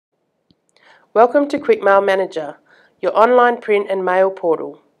Welcome to Quickmail Manager, your online print and mail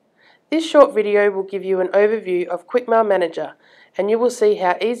portal. This short video will give you an overview of Quickmail Manager, and you will see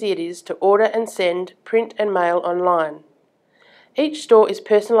how easy it is to order and send print and mail online. Each store is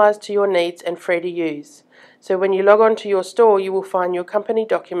personalised to your needs and free to use, so when you log on to your store you will find your company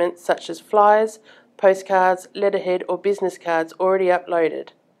documents such as flyers, postcards, letterhead or business cards already uploaded.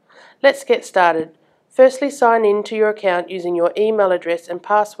 Let's get started. Firstly, sign in to your account using your email address and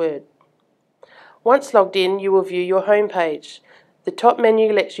password. Once logged in, you will view your home page. The top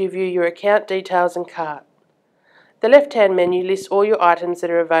menu lets you view your account details and cart. The left-hand menu lists all your items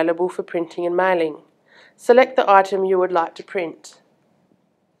that are available for printing and mailing. Select the item you would like to print.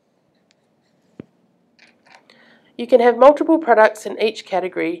 You can have multiple products in each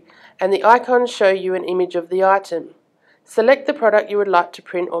category, and the icons show you an image of the item. Select the product you would like to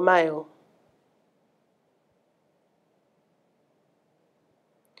print or mail.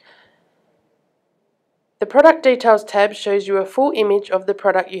 The Product Details tab shows you a full image of the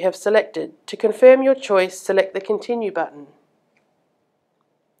product you have selected. To confirm your choice, select the Continue button.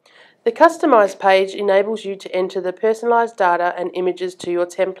 The Customize page enables you to enter the personalised data and images to your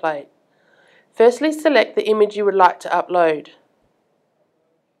template. Firstly, select the image you would like to upload.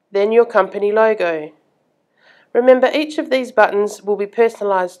 Then your company logo. Remember, each of these buttons will be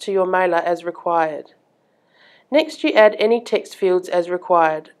personalised to your mailer as required. Next, you add any text fields as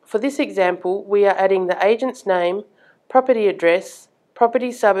required. For this example, we are adding the agent's name, property address,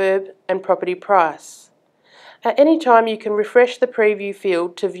 property suburb, and property price. At any time, you can refresh the preview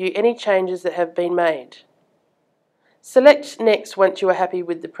field to view any changes that have been made. Select Next once you are happy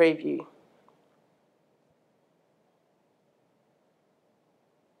with the preview.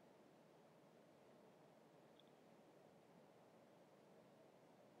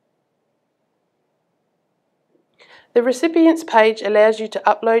 The Recipients page allows you to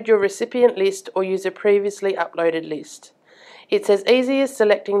upload your recipient list or use a previously uploaded list. It's as easy as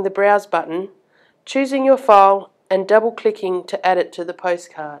selecting the Browse button, choosing your file and double-clicking to add it to the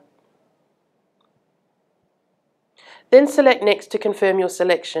postcard. Then select Next to confirm your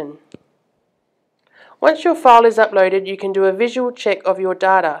selection. Once your file is uploaded, you can do a visual check of your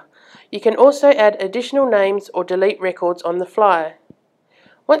data. You can also add additional names or delete records on the fly.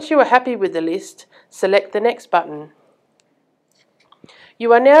 Once you are happy with the list, select the Next button.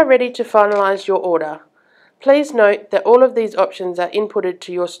 You are now ready to finalise your order. Please note that all of these options are inputted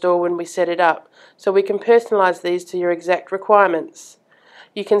to your store when we set it up, so we can personalise these to your exact requirements.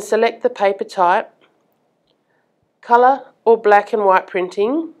 You can select the paper type, colour or black and white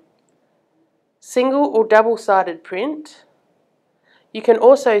printing, single or double-sided print. You can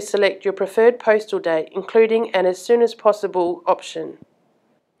also select your preferred postal date, including an as soon as possible option.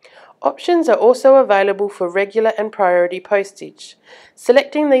 Options are also available for regular and priority postage.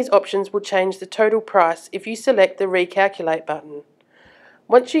 Selecting these options will change the total price if you select the Recalculate button.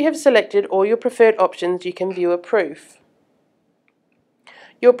 Once you have selected all your preferred options, you can view a proof.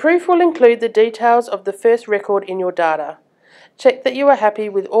 Your proof will include the details of the first record in your data. Check that you are happy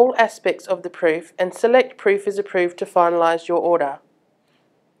with all aspects of the proof and select Proof is approved to finalise your order.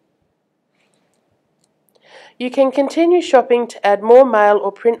 You can continue shopping to add more mail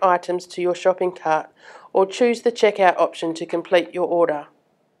or print items to your shopping cart, or choose the checkout option to complete your order.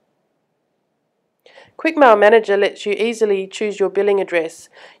 Quickmail Manager lets you easily choose your billing address.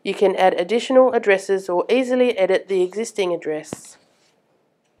 You can add additional addresses or easily edit the existing address.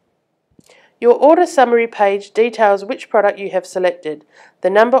 Your order summary page details which product you have selected,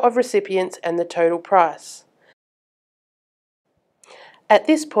 the number of recipients and the total price. At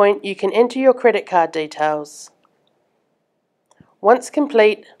this point, you can enter your credit card details. Once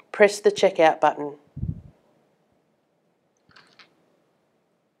complete, press the Checkout button.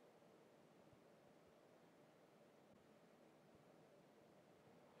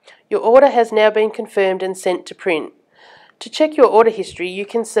 Your order has now been confirmed and sent to print. To check your order history, you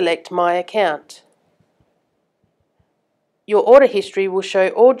can select My Account. Your order history will show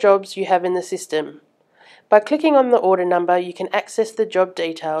all jobs you have in the system. By clicking on the order number, you can access the job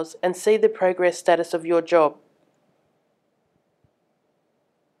details and see the progress status of your job.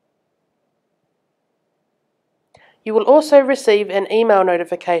 You will also receive an email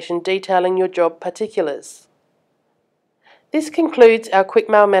notification detailing your job particulars. This concludes our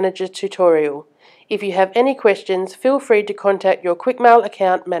Quickmail Manager tutorial. If you have any questions, feel free to contact your Quickmail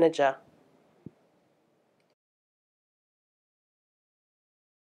account manager.